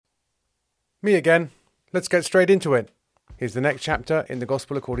Me again. Let's get straight into it. Here's the next chapter in the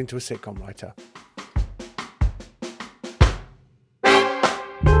Gospel according to a sitcom writer.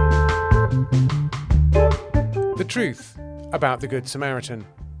 The truth about the Good Samaritan.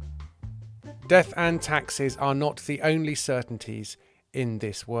 Death and taxes are not the only certainties in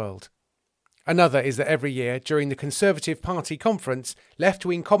this world. Another is that every year, during the Conservative Party conference,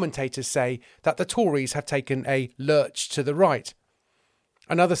 left-wing commentators say that the Tories have taken a lurch to the right.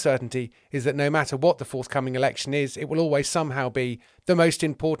 Another certainty is that no matter what the forthcoming election is, it will always somehow be the most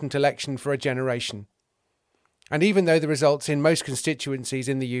important election for a generation. And even though the results in most constituencies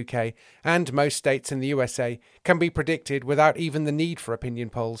in the UK and most states in the USA can be predicted without even the need for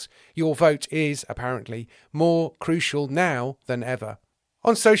opinion polls, your vote is, apparently, more crucial now than ever.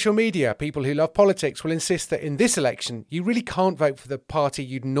 On social media, people who love politics will insist that in this election, you really can't vote for the party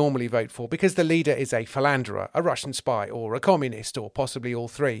you'd normally vote for because the leader is a philanderer, a Russian spy, or a communist, or possibly all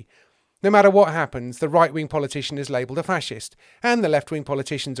three. No matter what happens, the right-wing politician is labelled a fascist, and the left-wing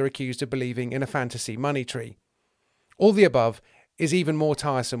politicians are accused of believing in a fantasy money tree. All the above is even more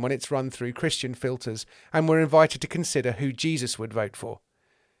tiresome when it's run through Christian filters, and we're invited to consider who Jesus would vote for.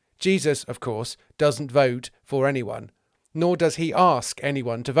 Jesus, of course, doesn't vote for anyone. Nor does he ask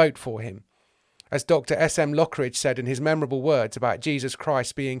anyone to vote for him. As Dr. S.M. Lockridge said in his memorable words about Jesus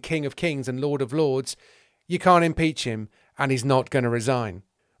Christ being King of Kings and Lord of Lords, you can't impeach him and he's not going to resign.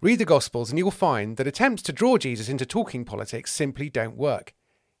 Read the Gospels and you'll find that attempts to draw Jesus into talking politics simply don't work.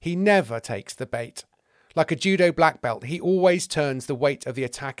 He never takes the bait. Like a judo black belt, he always turns the weight of the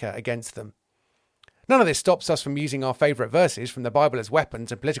attacker against them. None of this stops us from using our favourite verses from the Bible as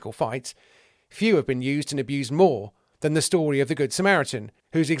weapons in political fights. Few have been used and abused more than the story of the Good Samaritan,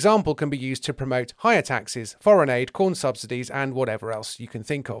 whose example can be used to promote higher taxes, foreign aid, corn subsidies, and whatever else you can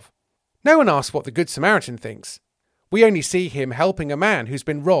think of. No one asks what the Good Samaritan thinks. We only see him helping a man who's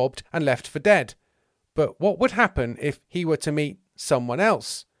been robbed and left for dead. But what would happen if he were to meet someone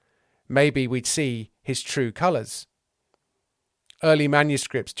else? Maybe we'd see his true colours. Early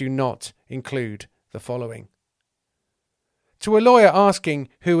manuscripts do not include the following. To a lawyer asking,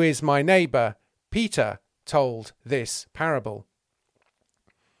 "Who is my neighbour?" Peter told this parable.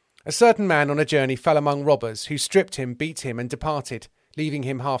 A certain man on a journey fell among robbers, who stripped him, beat him, and departed, leaving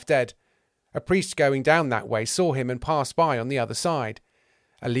him half dead. A priest going down that way saw him and passed by on the other side.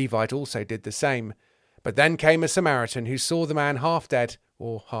 A Levite also did the same. But then came a Samaritan who saw the man half dead,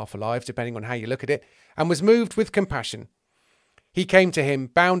 or half alive, depending on how you look at it, and was moved with compassion. He came to him,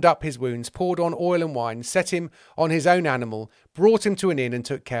 bound up his wounds, poured on oil and wine, set him on his own animal, brought him to an inn and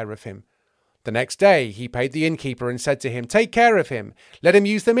took care of him. The next day he paid the innkeeper and said to him, "Take care of him. Let him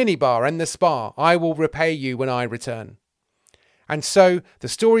use the minibar and the spa. I will repay you when I return." And so the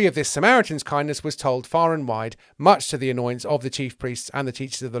story of this Samaritan's kindness was told far and wide, much to the annoyance of the chief priests and the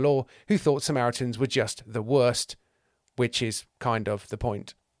teachers of the law, who thought Samaritans were just the worst, which is kind of the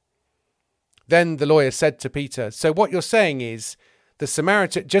point. Then the lawyer said to Peter, "So what you're saying is, the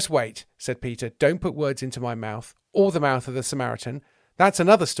Samaritan..." "Just wait," said Peter. "Don't put words into my mouth, or the mouth of the Samaritan. That's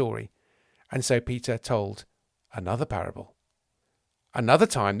another story." And so Peter told another parable. Another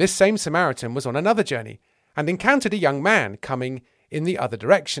time, this same Samaritan was on another journey and encountered a young man coming in the other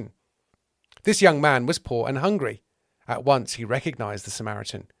direction. This young man was poor and hungry. At once he recognized the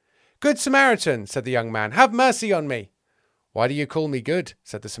Samaritan. "Good Samaritan," said the young man, "have mercy on me." "Why do you call me good?"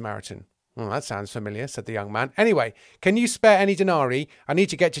 said the Samaritan. "Well, that sounds familiar," said the young man. "Anyway, can you spare any denarii? I need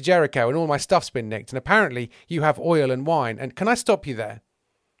to get to Jericho and all my stuff's been nicked, and apparently you have oil and wine, and can I stop you there?"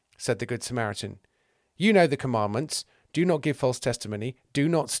 Said the Good Samaritan, "You know the commandments. Do not give false testimony. Do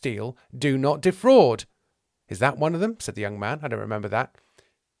not steal. Do not defraud." "Is that one of them?" said the young man. "I don't remember that."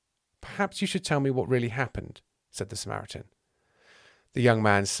 "Perhaps you should tell me what really happened," said the Samaritan. The young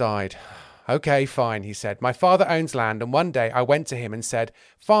man sighed. "Okay, fine," he said. "My father owns land, and one day I went to him and said,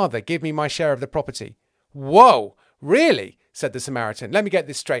 'Father, give me my share of the property.'" "Whoa, really?" said the Samaritan. "Let me get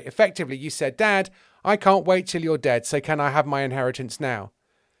this straight. Effectively, you said, 'Dad, I can't wait till you're dead, so can I have my inheritance now?'"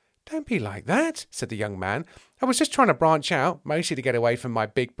 "Don't be like that," said the young man. "I was just trying to branch out, mostly to get away from my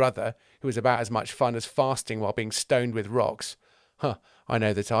big brother, who was about as much fun as fasting while being stoned with rocks." "Huh, I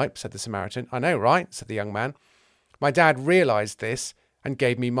know the type," said the Samaritan. "I know, right?" said the young man. "My dad realised this and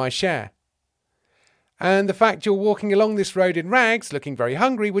gave me my share." "And the fact you're walking along this road in rags, looking very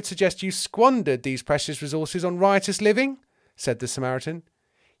hungry, would suggest you squandered these precious resources on riotous living?" said the Samaritan.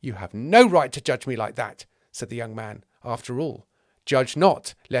 "You have no right to judge me like that," said the young man. "After all, judge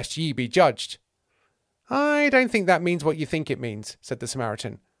not, lest ye be judged." "I don't think that means what you think it means," said the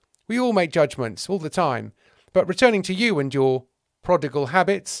Samaritan. "We all make judgments, all the time. But returning to you and your prodigal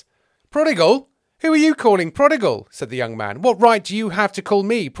habits..." "Prodigal? Who are you calling prodigal?" said the young man. "What right do you have to call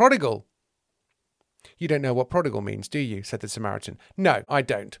me prodigal?" You don't know what prodigal means, do you? Said the Samaritan. No, I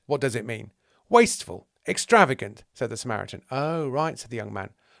don't. What does it mean? Wasteful, extravagant, said the Samaritan. Oh, right, said the young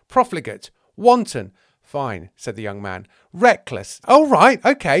man. Profligate, wanton. Fine, said the young man. Reckless. Oh, right,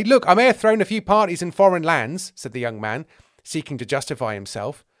 okay. Look, I may have thrown a few parties in foreign lands, said the young man, seeking to justify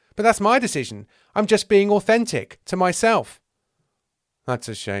himself. But that's my decision. I'm just being authentic to myself. That's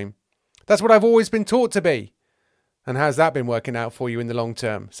a shame. That's what I've always been taught to be. And how's that been working out for you in the long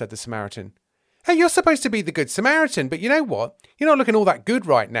term? Said the Samaritan. Hey, you're supposed to be the good Samaritan, but you know what? You're not looking all that good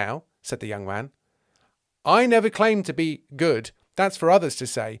right now, said the young man. I never claimed to be good. That's for others to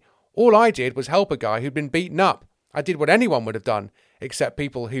say. All I did was help a guy who'd been beaten up. I did what anyone would have done, except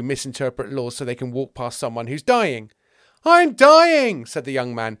people who misinterpret laws so they can walk past someone who's dying. I'm dying, said the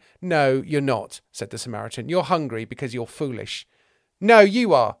young man. No, you're not, said the Samaritan. You're hungry because you're foolish. No,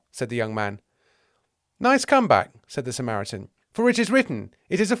 you are, said the young man. Nice comeback, said the Samaritan. For it is written,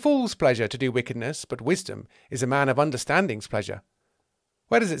 it is a fool's pleasure to do wickedness, but wisdom is a man of understanding's pleasure.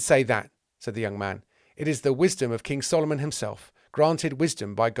 Where does it say that? Said the young man. It is the wisdom of King Solomon himself, granted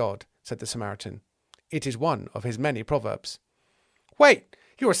wisdom by God, said the Samaritan. It is one of his many proverbs. Wait,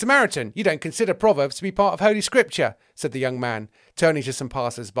 you're a Samaritan. You don't consider proverbs to be part of Holy Scripture, said the young man, turning to some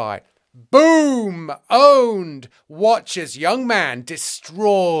passers-by. Boom! Owned! Watch as young man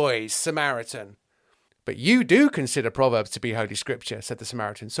destroys Samaritan. But you do consider proverbs to be Holy Scripture, said the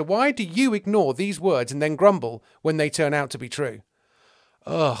Samaritan. So why do you ignore these words and then grumble when they turn out to be true?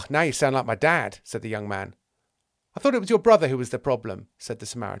 Ugh, now you sound like my dad, said the young man. I thought it was your brother who was the problem, said the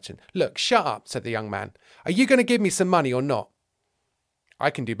Samaritan. Look, shut up, said the young man. Are you going to give me some money or not?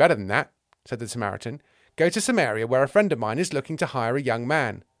 I can do better than that, said the Samaritan. Go to Samaria where a friend of mine is looking to hire a young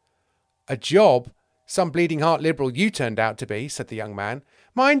man. A job? Some bleeding heart liberal you turned out to be, said the young man.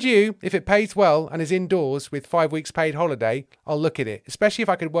 Mind you, if it pays well and is indoors with 5 weeks paid holiday, I'll look at it, especially if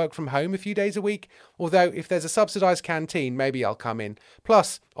I could work from home a few days a week. Although if there's a subsidised canteen, maybe I'll come in.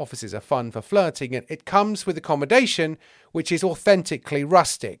 Plus, offices are fun for flirting and it comes with accommodation, which is authentically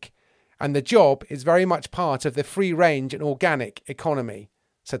rustic. And the job is very much part of the free-range and organic economy,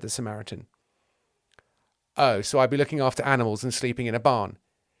 said the Samaritan. Oh, so I'd be looking after animals and sleeping in a barn?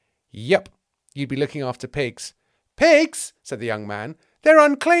 Yep, you'd be looking after pigs. Pigs? Said the young man. They're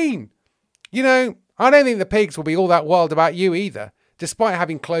unclean. You know, I don't think the pigs will be all that wild about you either. Despite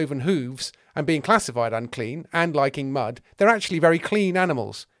having cloven hooves and being classified unclean and liking mud, they're actually very clean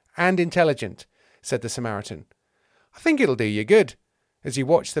animals and intelligent, said the Samaritan. I think it'll do you good. As you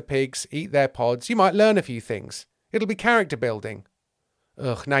watch the pigs eat their pods, you might learn a few things. It'll be character building.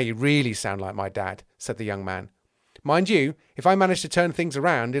 Ugh, now you really sound like my dad, said the young man. Mind you, if I manage to turn things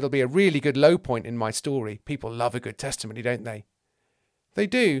around, it'll be a really good low point in my story. People love a good testimony, don't they? They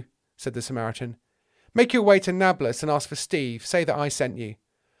do, said the Samaritan. Make your way to Nablus and ask for Steve. Say that I sent you.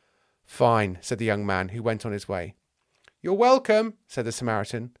 Fine, said the young man, who went on his way. You're welcome, said the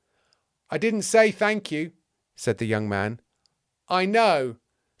Samaritan. I didn't say thank you, said the young man. I know,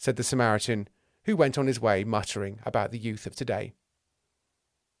 said the Samaritan, who went on his way muttering about the youth of today.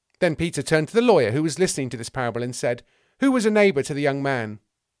 Then Peter turned to the lawyer who was listening to this parable and said, Who was a neighbour to the young man?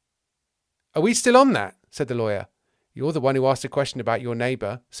 Are we still on that? Said the lawyer. You're the one who asked a question about your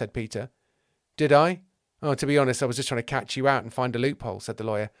neighbour, said Peter. Did I? Oh, to be honest, I was just trying to catch you out and find a loophole, said the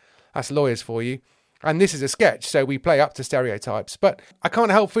lawyer. That's lawyers for you. And this is a sketch, so we play up to stereotypes. But I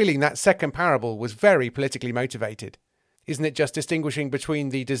can't help feeling that second parable was very politically motivated. Isn't it just distinguishing between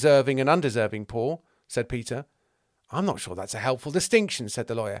the deserving and undeserving poor? Said Peter. I'm not sure that's a helpful distinction, said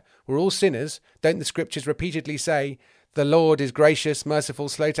the lawyer. We're all sinners. Don't the scriptures repeatedly say, The Lord is gracious, merciful,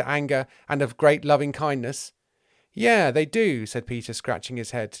 slow to anger, and of great loving kindness? Yeah, they do, said Peter, scratching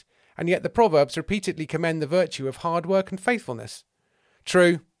his head. And yet the Proverbs repeatedly commend the virtue of hard work and faithfulness.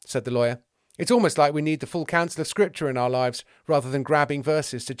 True, said the lawyer. It's almost like we need the full counsel of Scripture in our lives, rather than grabbing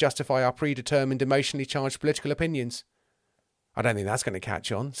verses to justify our predetermined, emotionally charged political opinions. I don't think that's going to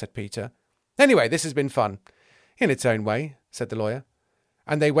catch on, said Peter. Anyway, this has been fun. In its own way, said the lawyer.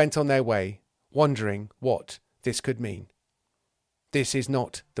 And they went on their way, wondering what this could mean. This is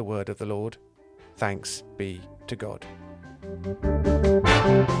not the word of the Lord. Thanks be to God.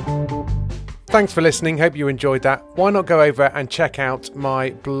 Thanks for listening. Hope you enjoyed that. Why not go over and check out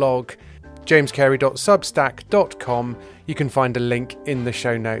my blog, jamescarey.substack.com. You can find a link in the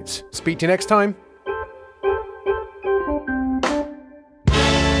show notes. Speak to you next time.